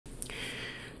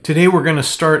Today we're going to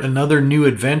start another new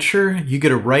adventure. You get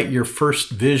to write your first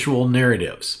visual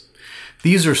narratives.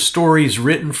 These are stories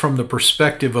written from the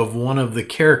perspective of one of the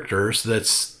characters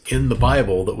that's in the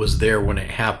Bible that was there when it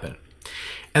happened.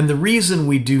 And the reason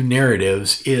we do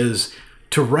narratives is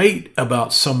to write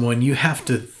about someone, you have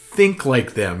to think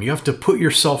like them. You have to put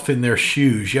yourself in their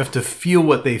shoes. You have to feel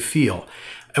what they feel.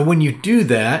 And when you do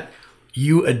that,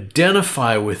 you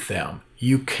identify with them.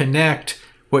 You connect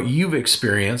what you've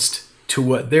experienced to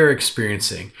what they're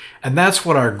experiencing. And that's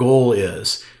what our goal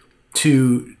is,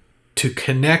 to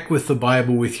connect with the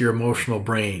Bible with your emotional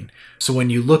brain. So when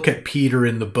you look at Peter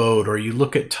in the boat, or you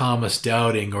look at Thomas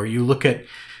doubting, or you look at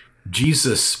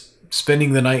Jesus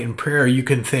spending the night in prayer, you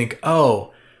can think,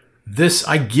 oh,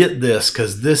 I get this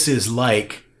because this is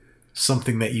like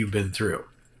something that you've been through.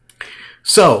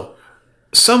 So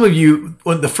some of you,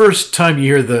 when the first time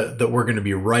you hear that we're going to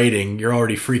be writing, you're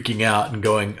already freaking out and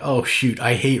going, oh shoot,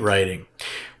 I hate writing.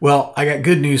 Well, I got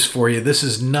good news for you. This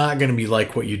is not going to be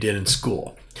like what you did in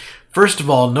school. First of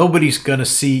all, nobody's going to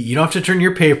see, you don't have to turn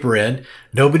your paper in.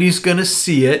 Nobody's going to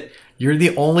see it. You're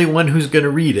the only one who's going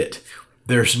to read it.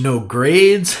 There's no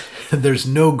grades. There's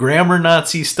no grammar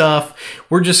Nazi stuff.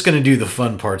 We're just going to do the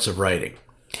fun parts of writing.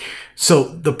 So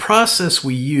the process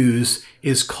we use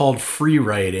is called free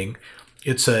writing.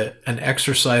 It's an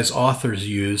exercise authors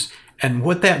use. And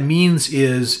what that means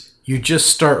is you just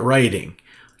start writing.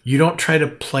 You don't try to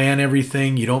plan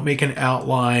everything. You don't make an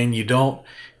outline. You don't,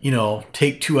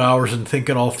 take 2 hours and think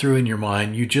it all through in your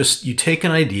mind. You take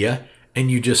an idea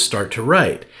and you just start to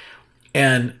write.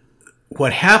 And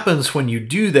what happens when you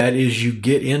do that is you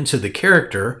get into the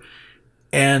character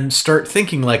and start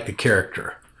thinking like the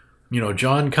character.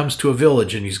 John comes to a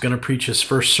village and he's going to preach his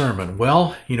first sermon.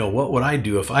 Well, what would I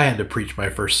do if I had to preach my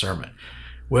first sermon?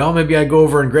 Well, maybe I go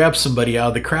over and grab somebody out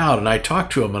of the crowd and I talk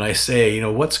to him and I say,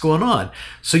 what's going on?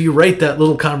 So you write that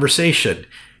little conversation.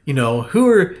 Who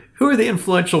are the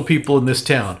influential people in this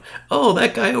town? Oh,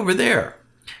 that guy over there.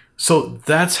 So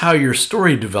that's how your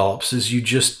story develops, is you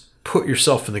just put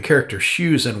yourself in the character's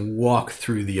shoes and walk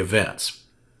through the events.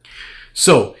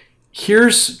 So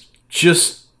here's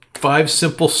just 5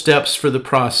 simple steps for the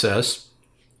process.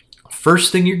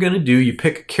 First thing you're going to do, you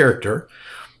pick a character.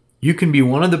 You can be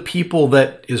one of the people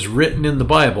that is written in the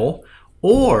Bible,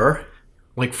 or,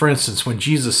 like for instance, when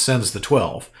Jesus sends the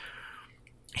 12,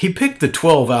 he picked the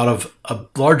 12 out of a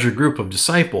larger group of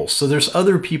disciples. So there's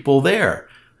other people there.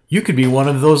 You could be one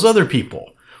of those other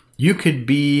people. You could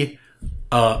be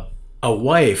a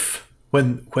wife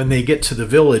when they get to the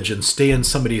village and stay in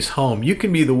somebody's home. You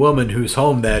can be the woman whose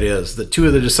home that is, that 2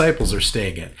 of the disciples are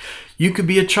staying in. You could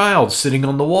be a child sitting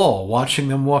on the wall watching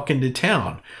them walk into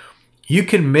town. You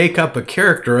can make up a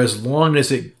character as long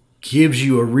as it gives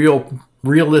you a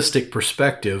realistic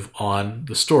perspective on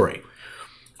the story.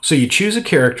 So you choose a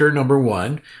character, number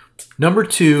 1. Number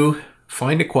 2,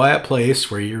 find a quiet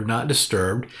place where you're not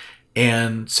disturbed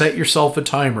and set yourself a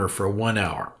timer for 1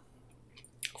 hour.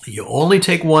 You only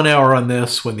take 1 hour on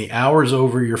this. When the hour's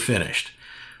over, you're finished.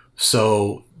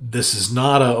 So this is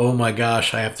not oh my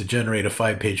gosh, I have to generate a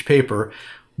 5-page paper.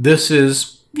 This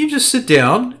is, you just sit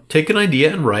down, take an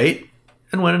idea and write.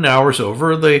 And when an hour's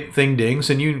over, the thing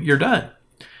dings and you're done.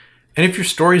 And if your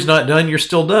story's not done, you're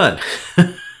still done.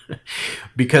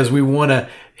 Because we want to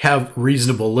have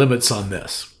reasonable limits on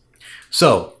this.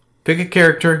 So pick a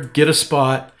character, get a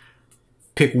spot,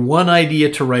 pick one idea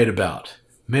to write about.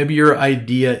 Maybe your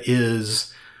idea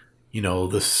is,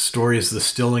 the story is the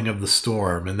stilling of the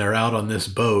storm, and they're out on this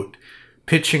boat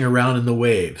pitching around in the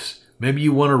waves. Maybe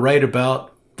you want to write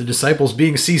about the disciples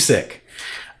being seasick.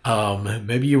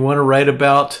 Maybe you want to write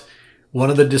about one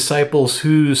of the disciples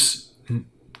who's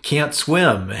can't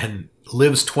swim and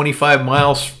lives 25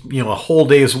 miles, a whole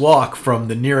day's walk from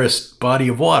the nearest body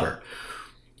of water.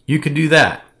 You can do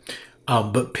that.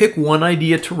 But pick one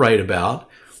idea to write about,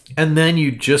 and then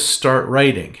you just start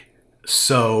writing.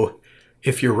 So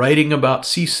if you're writing about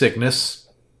seasickness,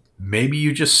 maybe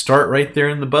you just start right there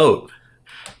in the boat.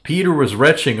 Peter was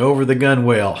retching over the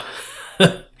gunwale.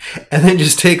 And then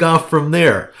just take off from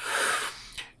there.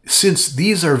 Since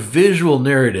these are visual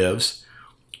narratives,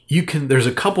 there's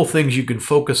a couple things you can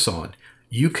focus on.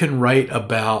 You can write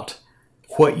about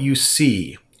what you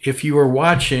see. If you are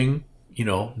watching,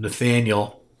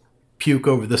 Nathaniel puke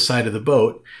over the side of the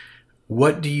boat,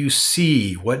 what do you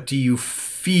see? What do you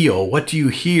feel? What do you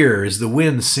hear? Is the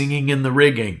wind singing in the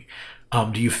rigging?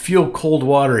 Do you feel cold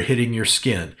water hitting your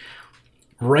skin?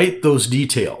 Write those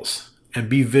details and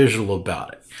be visual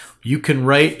about it. You can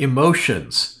write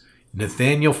emotions.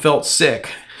 Nathaniel felt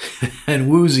sick and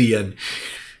woozy, and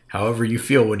however you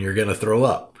feel when you're going to throw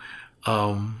up.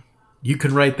 You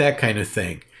can write that kind of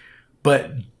thing.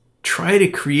 but try to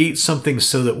create something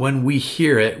so that when we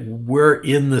hear it, we're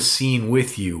in the scene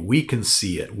with you. We can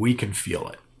see it. We can feel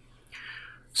it.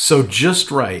 So just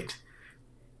write.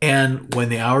 And when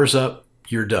the hour's up,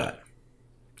 you're done.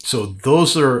 So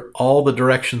those are all the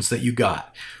directions that you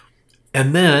got.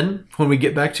 And then when we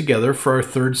get back together for our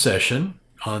third session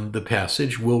on the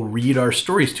passage, we'll read our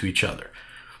stories to each other.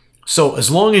 So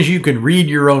as long as you can read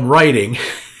your own writing,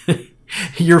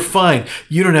 you're fine.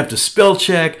 You don't have to spell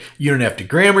check. You don't have to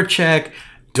grammar check.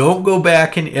 Don't go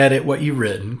back and edit what you've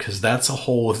written, because that's a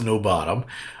hole with no bottom.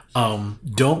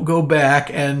 Don't go back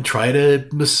and try to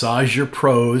massage your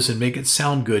prose and make it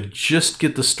sound good. Just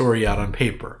get the story out on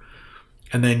paper.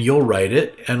 And then you'll write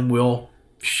it, and we'll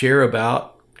share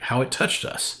about how it touched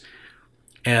us.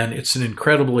 And it's an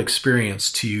incredible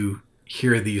experience to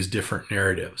hear these different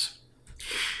narratives.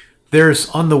 There's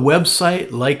on the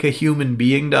website,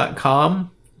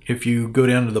 likeahumanbeing.com, if you go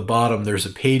down to the bottom, there's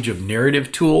a page of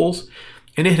narrative tools,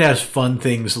 and it has fun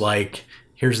things like,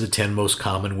 here's the 10 most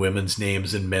common women's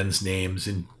names and men's names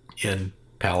in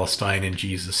Palestine in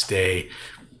Jesus' day.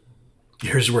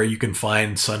 Here's where you can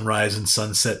find sunrise and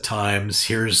sunset times.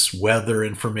 Here's weather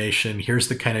information. Here's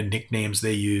the kind of nicknames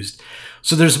they used.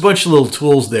 So there's a bunch of little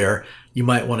tools there you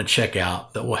might want to check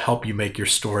out that will help you make your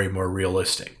story more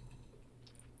realistic.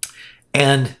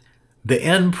 And the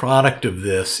end product of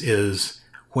this is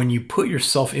when you put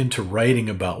yourself into writing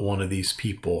about one of these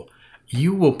people,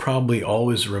 you will probably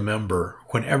always remember,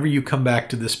 whenever you come back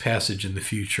to this passage in the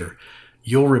future,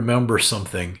 you'll remember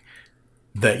something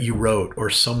that you wrote or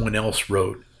someone else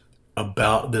wrote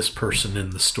about this person in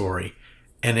the story.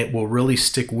 And it will really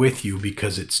stick with you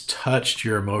because it's touched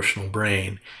your emotional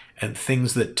brain, and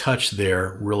things that touch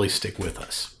there really stick with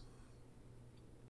us.